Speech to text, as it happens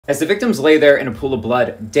As the victims lay there in a pool of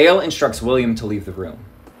blood, Dale instructs William to leave the room.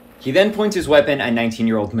 He then points his weapon at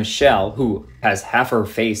 19-year-old Michelle, who has half her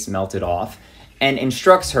face melted off, and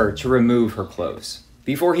instructs her to remove her clothes,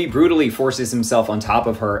 before he brutally forces himself on top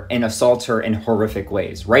of her and assaults her in horrific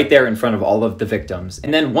ways, right there in front of all of the victims.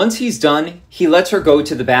 And then once he's done, he lets her go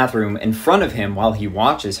to the bathroom in front of him while he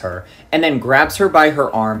watches her, and then grabs her by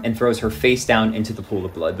her arm and throws her face down into the pool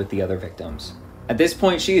of blood with the other victims. At this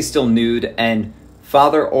point, she is still nude, and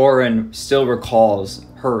Father Orren still recalls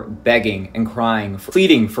her begging and crying,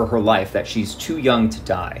 pleading for her life, that she's too young to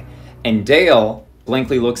die. And Dale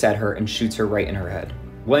blankly looks at her and shoots her right in her head.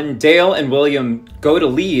 When Dale and William go to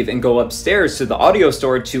leave and go upstairs to the audio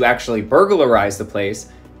store to actually burglarize the place,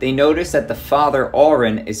 they notice that the Father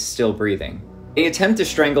Orren is still breathing. They attempt to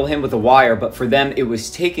strangle him with a wire, but for them it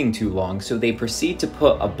was taking too long, so they proceed to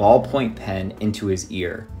put a ballpoint pen into his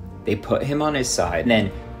ear. They put him on his side, and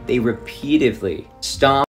then they repeatedly stomp